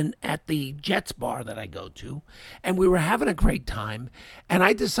and at the Jets bar that I go to, and we were having a great time. And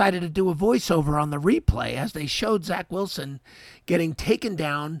I decided to do a voiceover on the replay as they showed Zach Wilson getting taken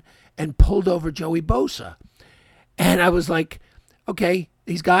down and pulled over Joey Bosa. And I was like, okay,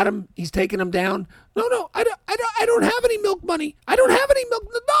 he's got him. He's taking him down. No, I don't have any milk money. I don't have any milk.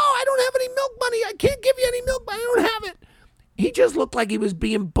 No, I don't have any milk money. I can't give you any milk money. I don't have it. He just looked like he was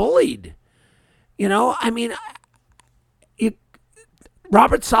being bullied.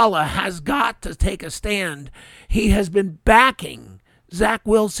 Robert Saleh has got to take a stand. He has been backing Zach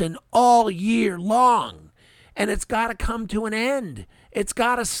Wilson all year long, and it's got to come to an end. It's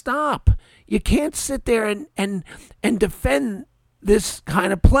got to stop. You can't sit there and defend this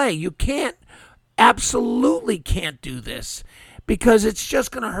kind of play. You can't, absolutely can't do this because it's just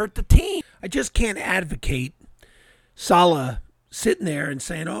going to hurt the team. I just can't advocate Saleh sitting there and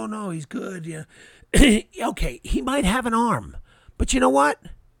saying, "Oh no, he's good." Yeah, okay, he might have an arm. But you know what?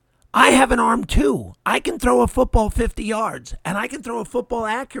 I have an arm too. I can throw a football 50 yards, and I can throw a football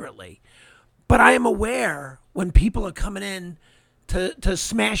accurately. But I am aware when people are coming in to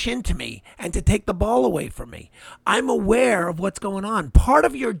smash into me and to take the ball away from me. I'm aware of what's going on. Part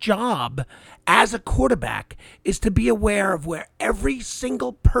of your job as a quarterback is to be aware of where every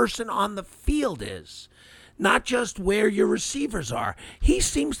single person on the field is, not just where your receivers are. He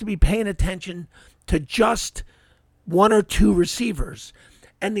seems to be paying attention to just one or two receivers.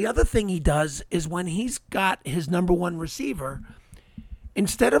 And the other thing he does is when he's got his number one receiver,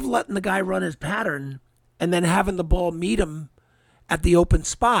 instead of letting the guy run his pattern and then having the ball meet him at the open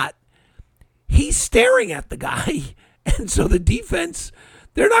spot, he's staring at the guy. And so the defense,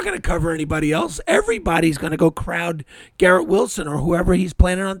 they're not going to cover anybody else. Everybody's going to go crowd Garrett Wilson or whoever he's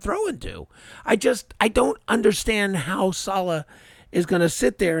planning on throwing to. I don't understand how Saleh is going to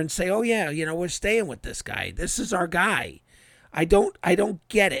sit there and say, oh, yeah, we're staying with this guy. This is our guy. I don't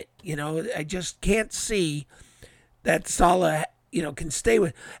get it. I just can't see that Saleh, can stay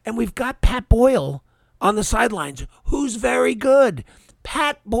with. And we've got Pat Boyle on the sidelines, who's very good.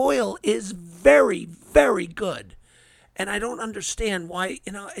 Pat Boyle is very, very good. And I don't understand why,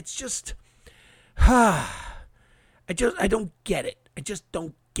 it's just, I don't get it. I just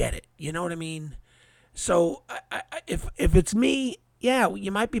don't get it. You know what I mean? So if it's me, yeah,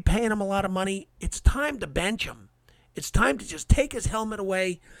 you might be paying him a lot of money. It's time to bench him. It's time to just take his helmet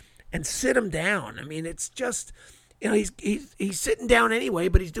away and sit him down. I mean, it's just, he's sitting down anyway,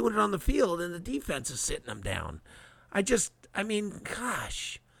 but he's doing it on the field, and the defense is sitting him down.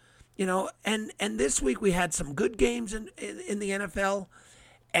 Gosh, and this week we had some good games in the NFL,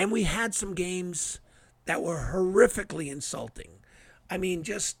 and we had some games that were horrifically insulting. I mean,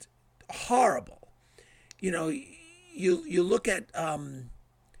 just horrible. You look at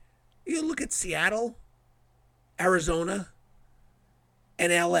Seattle, Arizona,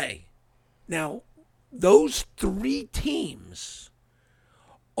 and LA. Now, those three teams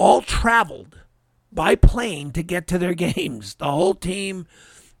all traveled by plane to get to their games. The whole team,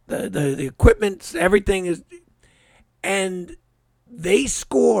 the equipment, everything is, and they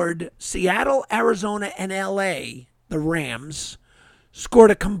scored. Seattle, Arizona, and LA, the Rams, scored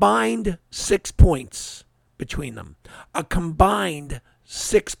a combined 6 points between them. A combined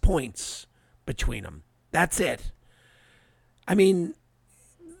 6 points between them. That's it. I mean,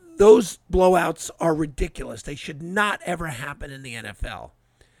 those blowouts are ridiculous. They should not ever happen in the NFL.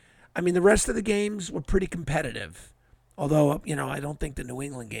 I mean, the rest of the games were pretty competitive. Although, I don't think the New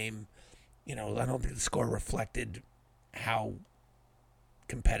England game, I don't think the score reflected how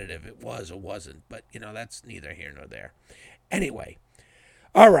competitive it was or wasn't. But, that's neither here nor there. Anyway,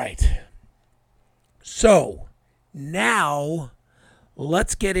 all right. So, now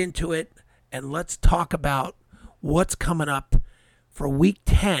let's get into it. And let's talk about what's coming up for Week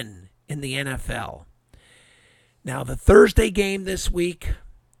 10 in the NFL. Now, the Thursday game this week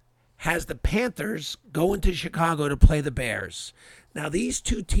has the Panthers going to Chicago to play the Bears. Now, these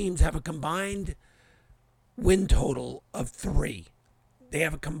two teams have a combined win total of 3. They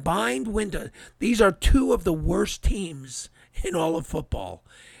have a combined win. These are two of the worst teams in all of football.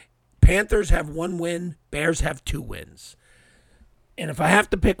 Panthers have 1 win. Bears have 2 wins. And if I have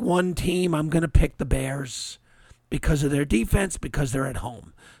to pick one team, I'm going to pick the Bears because of their defense, because they're at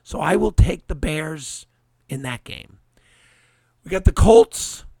home. So I will take the Bears in that game. We got the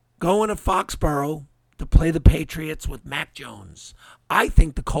Colts going to Foxborough to play the Patriots with Mac Jones. I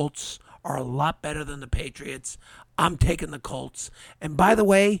think the Colts are a lot better than the Patriots. I'm taking the Colts. And by the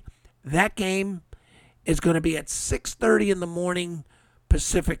way, that game is going to be at 6:30 in the morning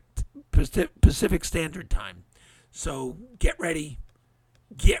Pacific Standard Time. So get ready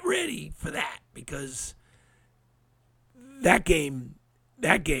for that, because that game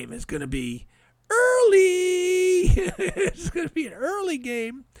is going to be early. It's going to be an early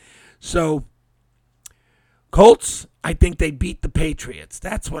game. So Colts, I think they beat the Patriots.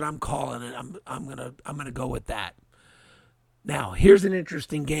 That's what I'm calling it. I'm gonna go with that. Now, here's an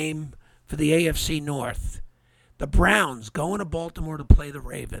interesting game for the AFC North. The Browns going to Baltimore to play the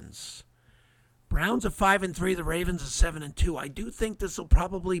Ravens. Browns are 5-3. The Ravens are 7-2. I do think this will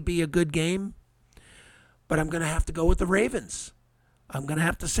probably be a good game, but I'm going to have to go with the Ravens. I'm going to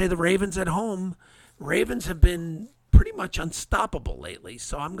have to say the Ravens at home. Ravens have been pretty much unstoppable lately,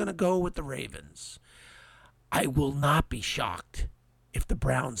 so I'm going to go with the Ravens. I will not be shocked if the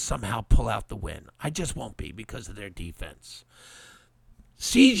Browns somehow pull out the win. I just won't be because of their defense.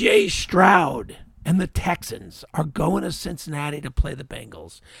 C.J. Stroud and the Texans are going to Cincinnati to play the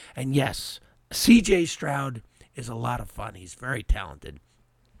Bengals. And yes, C.J. Stroud is a lot of fun. He's very talented.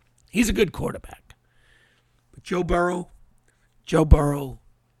 He's a good quarterback. But Joe Burrow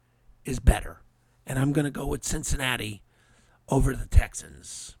is better. And I'm going to go with Cincinnati over the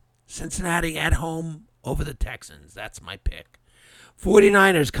Texans. Cincinnati at home over the Texans. That's my pick.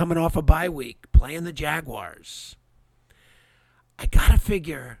 49ers coming off a bye week, playing the Jaguars. I got to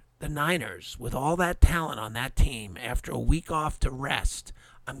figure the Niners, with all that talent on that team, after a week off to rest,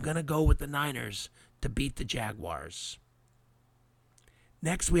 I'm going to go with the Niners to beat the Jaguars.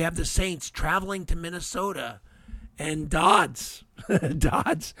 Next, we have the Saints traveling to Minnesota. And Dodds,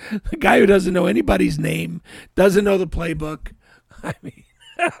 the guy who doesn't know anybody's name, doesn't know the playbook. I mean,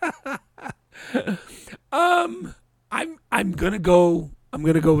 I'm gonna go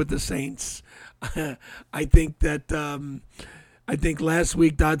with the Saints. I think last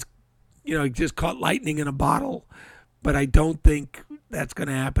week Dodds, he just caught lightning in a bottle, but I don't think that's going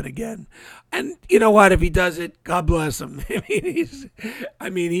to happen again. And you know what? If he does it, God bless him. I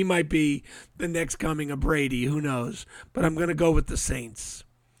mean, he might be the next coming of Brady. Who knows? But I'm going to go with the Saints.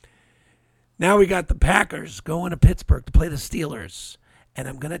 Now we got the Packers going to Pittsburgh to play the Steelers. And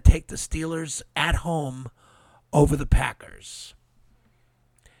I'm going to take the Steelers at home over the Packers.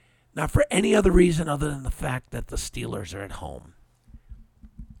 Not for any other reason other than the fact that the Steelers are at home.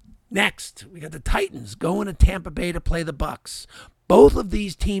 Next, we got the Titans going to Tampa Bay to play the Bucks. Both of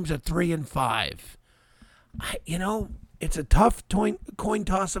these teams are 3-5. It's a tough coin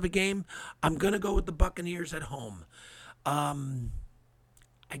toss of a game. I'm going to go with the Buccaneers at home. I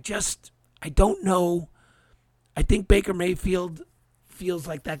don't know. I think Baker Mayfield feels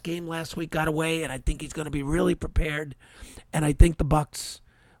like that game last week got away, and I think he's going to be really prepared. And I think the Bucks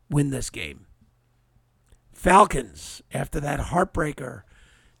win this game. Falcons, after that heartbreaker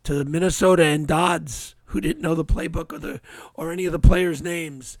to Minnesota and Dodds, who didn't know the playbook or any of the players'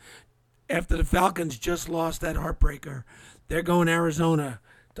 names, after the Falcons just lost that heartbreaker, they're going to Arizona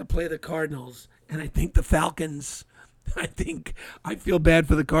to play the Cardinals. And I think the Falcons, I feel bad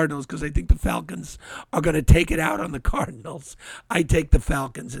for the Cardinals because I think the Falcons are going to take it out on the Cardinals. I take the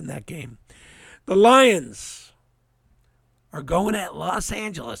Falcons in that game. The Lions are going at Los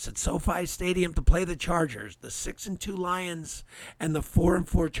Angeles at SoFi Stadium to play the Chargers, the 6-2 Lions and the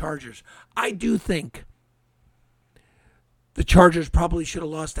 4-4 Chargers. I do think the Chargers probably should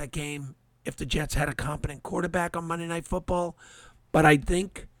have lost that game if the Jets had a competent quarterback on Monday Night Football, but I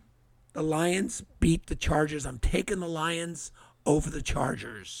think the Lions beat the Chargers. I'm taking the Lions over the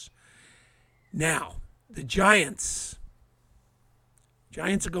Chargers. Now, the Giants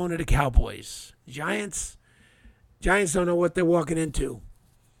are going to the Cowboys. Giants don't know what they're walking into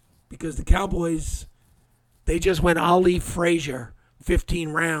because the Cowboys, they just went Ali Frazier 15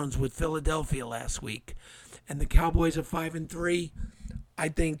 rounds with Philadelphia last week. And the Cowboys are 5-3. I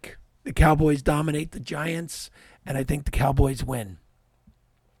think the Cowboys dominate the Giants, and I think the Cowboys win.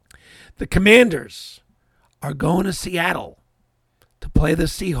 The Commanders are going to Seattle to play the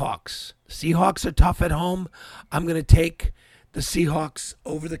Seahawks. The Seahawks are tough at home. I'm going to take the Seahawks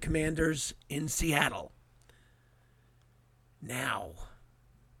over the Commanders in Seattle. Now,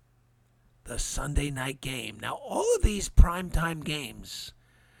 the Sunday night game. Now, all of these primetime games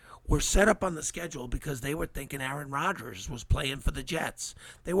were set up on the schedule because they were thinking Aaron Rodgers was playing for the Jets.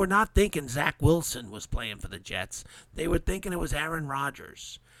 They were not thinking Zach Wilson was playing for the Jets. They were thinking it was Aaron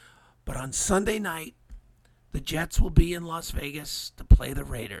Rodgers. But on Sunday night, the Jets will be in Las Vegas to play the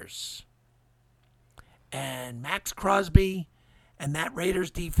Raiders. And Max Crosby and that Raiders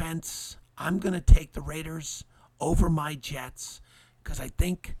defense, I'm going to take the Raiders over my Jets because I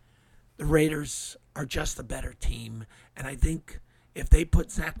think the Raiders are just a better team. And I think if they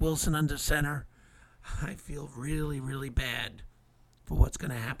put Zach Wilson under center, I feel really, really bad for what's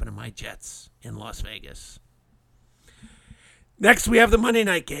going to happen to my Jets in Las Vegas. Next, we have the Monday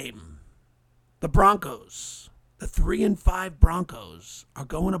night game. The Broncos, the 3-5 Broncos, are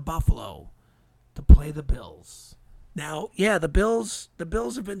going to Buffalo to play the Bills. Now, yeah, the Bills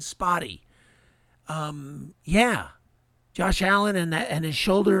have been spotty. Josh Allen and his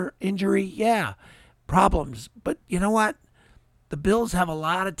shoulder injury, problems. But you know what? The Bills have a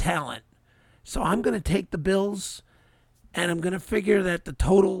lot of talent. So I'm going to take the Bills, and I'm going to figure that the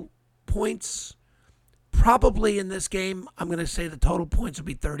total points, probably in this game, I'm going to say the total points will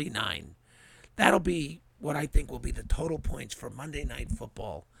be 39. That'll be what I think will be the total points for Monday Night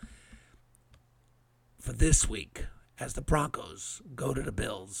Football for this week as the Broncos go to the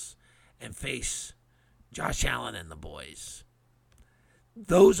Bills and face Josh Allen and the boys.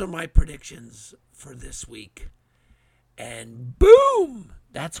 Those are my predictions for this week. And boom!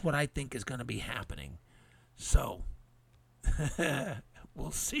 That's what I think is going to be happening. So,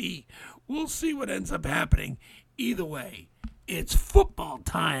 we'll see. We'll see what ends up happening. Either way, it's football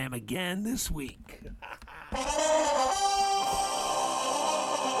time again this week.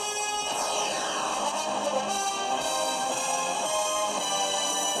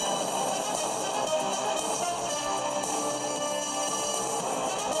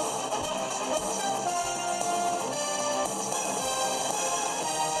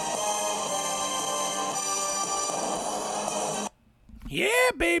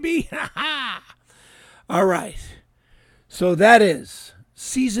 Yeah, baby. All right. So that is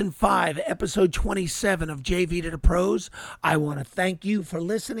Season 5, Episode 27 of JV to the Pros. I want to thank you for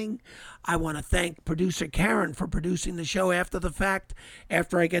listening. I want to thank producer Karen for producing the show after the fact,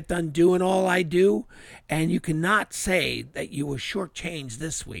 after I get done doing all I do. And you cannot say that you were shortchanged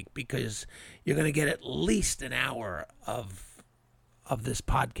this week, because you're going to get at least an hour of this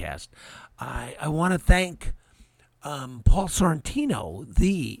podcast. I want to thank Paul Sorrentino,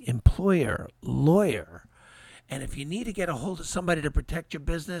 the employer lawyer. And if you need to get a hold of somebody to protect your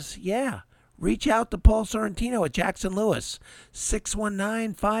business, reach out to Paul Sorrentino at Jackson Lewis,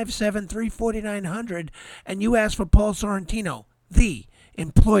 619-573-4900, and you ask for Paul Sorrentino, the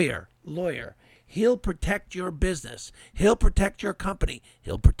employer lawyer. He'll protect your business. He'll protect your company.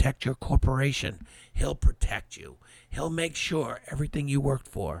 He'll protect your corporation. He'll protect you. He'll make sure everything you worked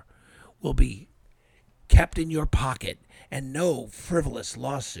for will be kept in your pocket, and no frivolous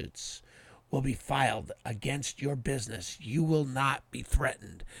lawsuits will be filed against your business. You will not be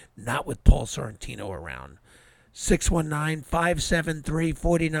threatened, not with Paul Sorrentino around.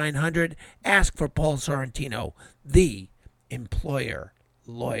 619-573-4900. Ask for Paul Sorrentino, the employer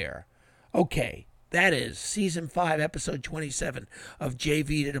lawyer. Okay, that is Season 5, Episode 27 of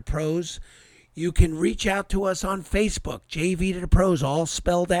JV to the Pros. You can reach out to us on Facebook, JV to the Pros, all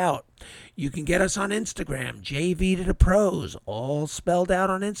spelled out. You can get us on Instagram, JV to the Pros, all spelled out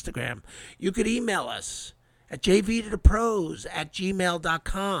on Instagram. You could email us at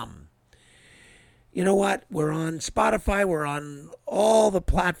jvtotopros@gmail.com. You know what? We're on Spotify. We're on all the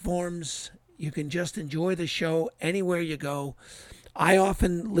platforms. You can just enjoy the show anywhere you go. I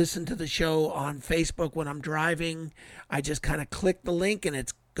often listen to the show on Facebook when I'm driving. I just kind of click the link and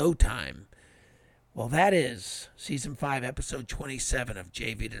it's go time. Well, that is Season 5, Episode 27 of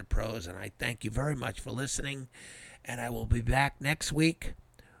JV to the Pros, and I thank you very much for listening, and I will be back next week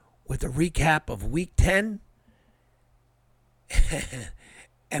with a recap of Week 10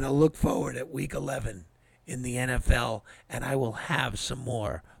 and a look forward at Week 11 in the NFL, and I will have some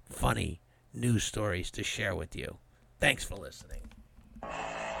more funny news stories to share with you. Thanks for listening.